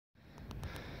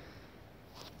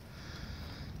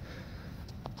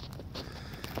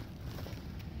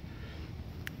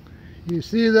You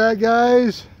see that,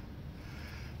 guys?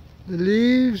 The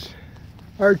leaves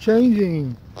are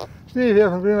changing. Steve here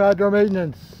from Green Outdoor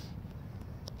Maintenance.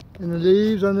 And the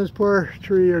leaves on this poor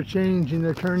tree are changing.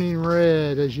 They're turning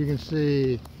red, as you can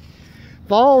see.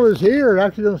 Fall is here. It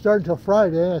actually doesn't start until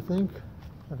Friday, I think,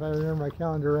 if I remember my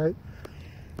calendar right.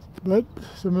 But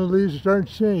some of the leaves are starting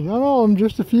to change. Not all of them,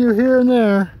 just a few here and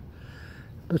there.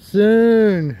 But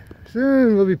soon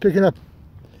we'll be picking up.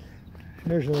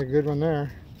 There's a good one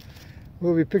there.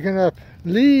 We'll be picking up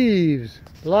leaves.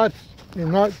 Lots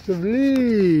and lots of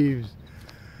leaves.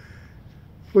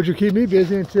 Which will keep me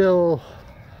busy until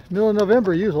middle of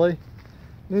November usually.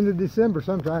 Into December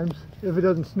sometimes. If it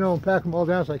doesn't snow and pack them all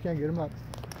down so I can't get them up.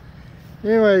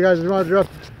 Anyway, guys, I just wanted to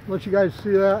let you guys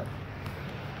see that.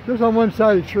 Just on one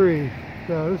side of the tree.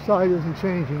 So this side isn't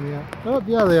changing yet. Oh,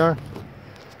 yeah, they are.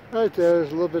 Right there.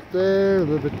 There's a little bit there, a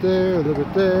little bit there, a little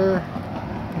bit there,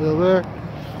 a little there.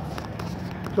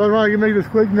 So I wanted to make this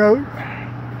quick note.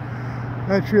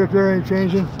 That tree up there ain't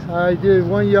changing. I did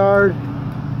 1 yard,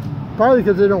 probably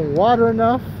because they don't water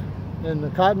enough, and the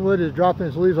cottonwood is dropping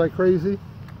its leaves like crazy.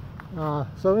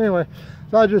 So anyway,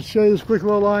 so I'll just show you this quick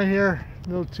little line here,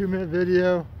 little 2-minute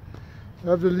video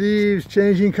of the leaves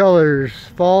changing colors.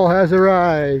 Fall has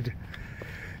arrived.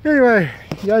 Anyway,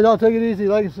 you guys all take it easy.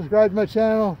 Like and subscribe to my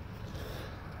channel.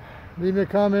 Leave me a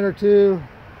comment or two.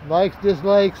 Likes,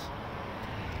 dislikes.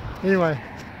 Anyway,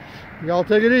 you all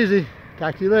take it easy.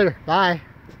 Talk to you later. Bye.